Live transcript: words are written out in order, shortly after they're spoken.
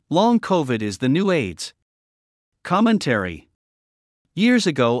Long COVID is the new AIDS. Commentary. Years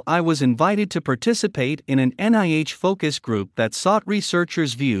ago, I was invited to participate in an NIH focus group that sought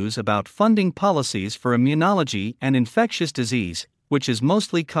researchers' views about funding policies for immunology and infectious disease, which is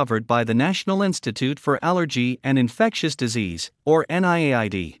mostly covered by the National Institute for Allergy and Infectious Disease, or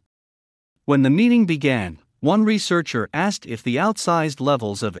NIAID. When the meeting began, one researcher asked if the outsized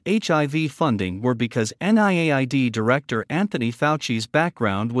levels of HIV funding were because NIAID Director Anthony Fauci's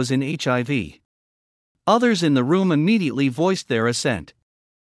background was in HIV. Others in the room immediately voiced their assent.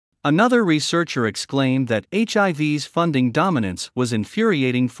 Another researcher exclaimed that HIV's funding dominance was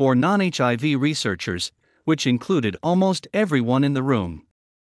infuriating for non-HIV researchers, which included almost everyone in the room.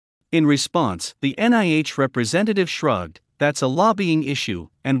 In response, the NIH representative shrugged, "That's a lobbying issue,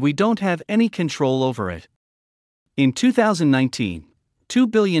 and we don't have any control over it." In 2019, $2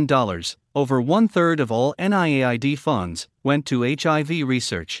 billion, over one-third of all NIAID funds, went to HIV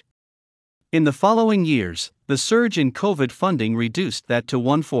research. In the following years, the surge in COVID funding reduced that to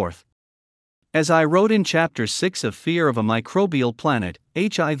one-fourth. As I wrote in Chapter 6 of Fear of a Microbial Planet,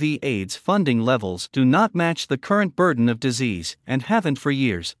 HIV/AIDS funding levels do not match the current burden of disease, and haven't for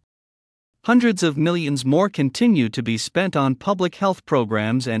years. Hundreds of millions more continue to be spent on public health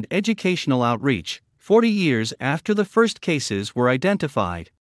programs and educational outreach, 40 years after the first cases were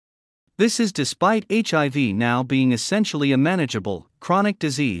identified. This is despite HIV now being essentially a manageable, chronic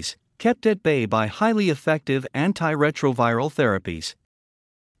disease, kept at bay by highly effective antiretroviral therapies.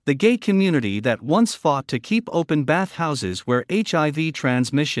 The gay community that once fought to keep open bathhouses where HIV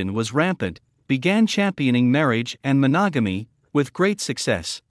transmission was rampant, began championing marriage and monogamy, with great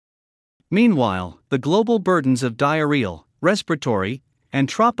success. Meanwhile, the global burdens of diarrheal, respiratory, and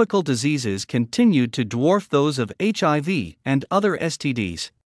tropical diseases continued to dwarf those of HIV and other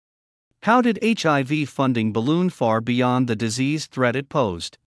STDs. How did HIV funding balloon far beyond the disease threat it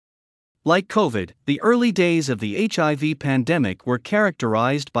posed? Like COVID, the early days of the HIV pandemic were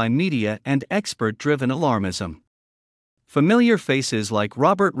characterized by media and expert-driven alarmism. Familiar faces like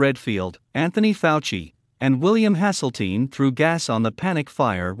Robert Redfield, Anthony Fauci, and William Hasseltine threw gas on the panic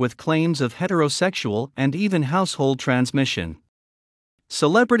fire with claims of heterosexual and even household transmission.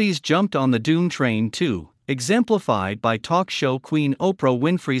 Celebrities jumped on the doom train too, exemplified by talk show queen Oprah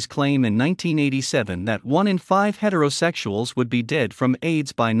Winfrey's claim in 1987 that 1 in 5 heterosexuals would be dead from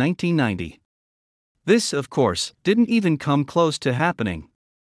AIDS by 1990. This, of course, didn't even come close to happening.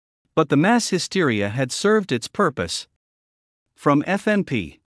 But the mass hysteria had served its purpose. From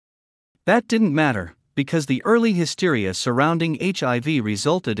FNP. That didn't matter, because the early hysteria surrounding HIV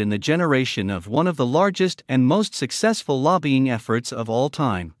resulted in the generation of one of the largest and most successful lobbying efforts of all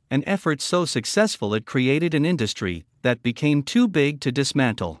time, an effort so successful it created an industry that became too big to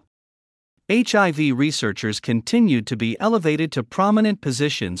dismantle. HIV researchers continued to be elevated to prominent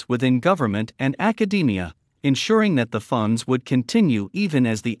positions within government and academia, ensuring that the funds would continue even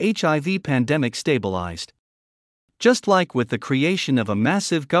as the HIV pandemic stabilized. Just like with the creation of a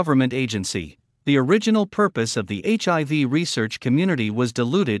massive government agency, the original purpose of the HIV research community was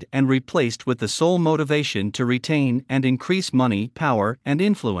diluted and replaced with the sole motivation to retain and increase money, power, and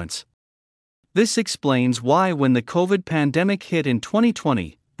influence. This explains why when the COVID pandemic hit in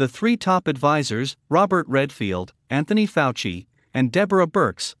 2020, the 3 top advisors, Robert Redfield, Anthony Fauci, and Deborah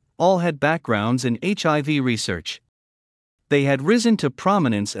Birx, all had backgrounds in HIV research. They had risen to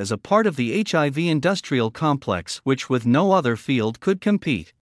prominence as a part of the HIV industrial complex which with no other field could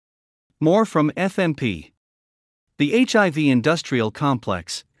compete. More from FMP. The HIV industrial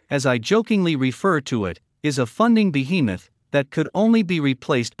complex, as I jokingly refer to it, is a funding behemoth that could only be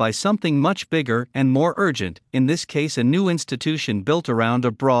replaced by something much bigger and more urgent, in this case a new institution built around a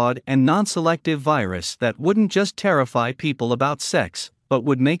broad and non-selective virus that wouldn't just terrify people about sex, but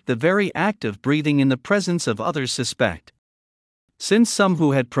would make the very act of breathing in the presence of others suspect. Since some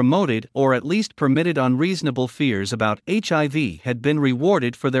who had promoted or at least permitted unreasonable fears about HIV had been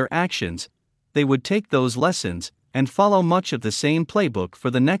rewarded for their actions, they would take those lessons and follow much of the same playbook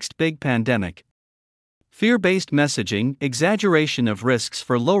for the next big pandemic. Fear-based messaging, exaggeration of risks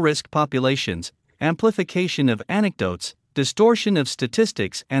for low-risk populations, amplification of anecdotes, distortion of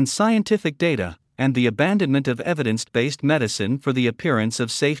statistics and scientific data, and the abandonment of evidence-based medicine for the appearance of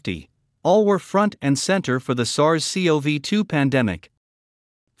safety. All were front and center for the SARS-CoV-2 pandemic.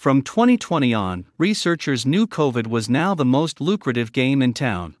 From 2020 on, researchers knew COVID was now the most lucrative game in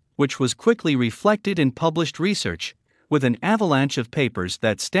town, which was quickly reflected in published research, with an avalanche of papers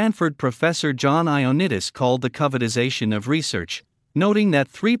that Stanford professor John Ioannidis called the covidization of research, noting that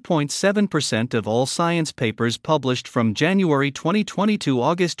 3.7% of all science papers published from January 2020 to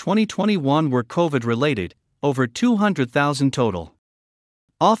August 2021 were COVID-related, over 200,000 total.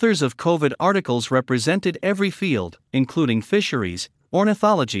 Authors of COVID articles represented every field, including fisheries,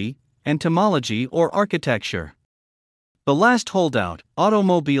 ornithology, entomology, or architecture. The last holdout,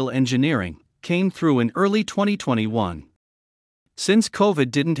 automobile engineering, came through in early 2021. Since COVID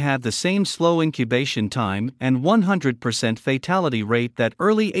didn't have the same slow incubation time and 100% fatality rate that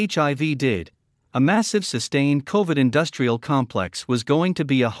early HIV did, a massive sustained COVID industrial complex was going to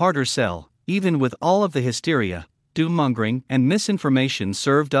be a harder sell, even with all of the hysteria, doom-mongering, and misinformation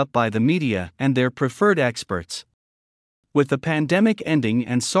served up by the media and their preferred experts. With the pandemic ending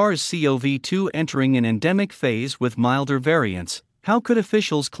and SARS-CoV-2 entering an endemic phase with milder variants, how could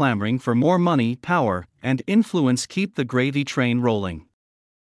officials clamoring for more money, power, and influence keep the gravy train rolling?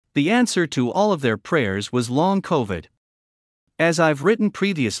 The answer to all of their prayers was long COVID. As I've written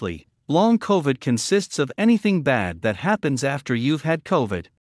previously, long COVID consists of anything bad that happens after you've had COVID.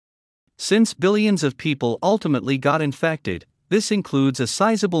 Since billions of people ultimately got infected, this includes a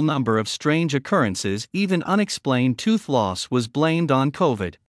sizable number of strange occurrences. Even unexplained tooth loss was blamed on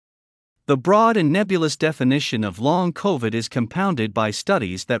COVID. The broad and nebulous definition of long COVID is compounded by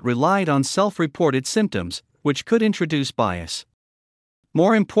studies that relied on self-reported symptoms, which could introduce bias.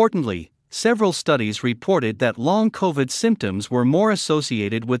 More importantly, several studies reported that long COVID symptoms were more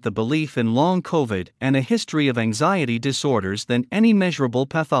associated with the belief in long COVID and a history of anxiety disorders than any measurable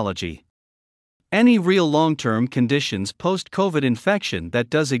pathology. Any real long-term conditions post-COVID infection that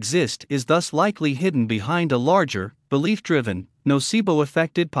does exist is thus likely hidden behind a larger, belief-driven,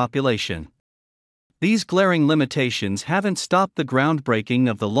 nocebo-affected population. These glaring limitations haven't stopped the groundbreaking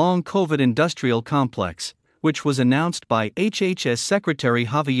of the long COVID industrial complex, which was announced by HHS Secretary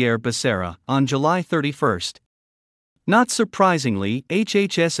Javier Becerra on July 31. Not surprisingly,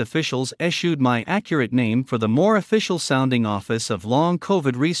 HHS officials issued my accurate name for the more official-sounding Office of Long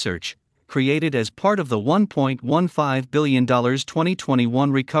COVID Research, created as part of the $1.15 billion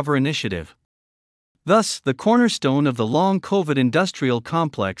 2021 Recover Initiative. Thus, the cornerstone of the long COVID industrial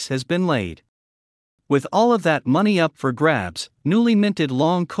complex has been laid. With all of that money up for grabs, newly minted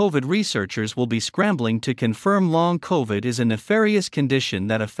long COVID researchers will be scrambling to confirm long COVID is a nefarious condition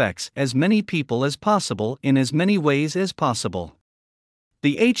that affects as many people as possible in as many ways as possible.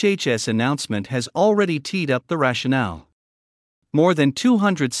 The HHS announcement has already teed up the rationale. More than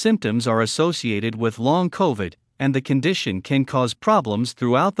 200 symptoms are associated with long COVID, and the condition can cause problems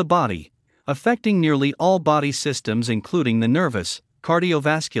throughout the body, affecting nearly all body systems including the nervous,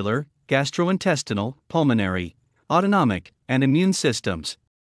 cardiovascular, gastrointestinal, pulmonary, autonomic, and immune systems.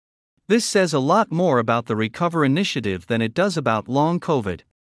 This says a lot more about the Recover Initiative than it does about long COVID.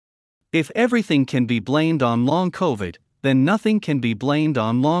 If everything can be blamed on long COVID, then nothing can be blamed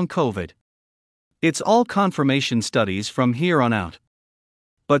on long COVID. It's all confirmation studies from here on out.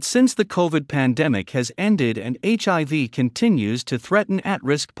 But since the COVID pandemic has ended and HIV continues to threaten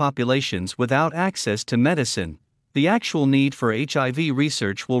at-risk populations without access to medicine, the actual need for HIV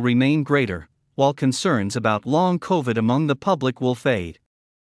research will remain greater, while concerns about long COVID among the public will fade.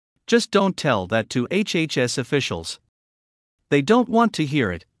 Just don't tell that to HHS officials. They don't want to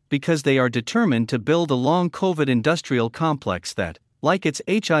hear it, because they are determined to build a long COVID industrial complex that, like its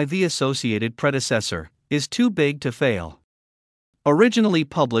HIV-associated predecessor, is too big to fail. Originally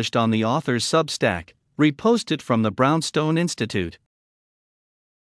published on the author's Substack, reposted from the Brownstone Institute.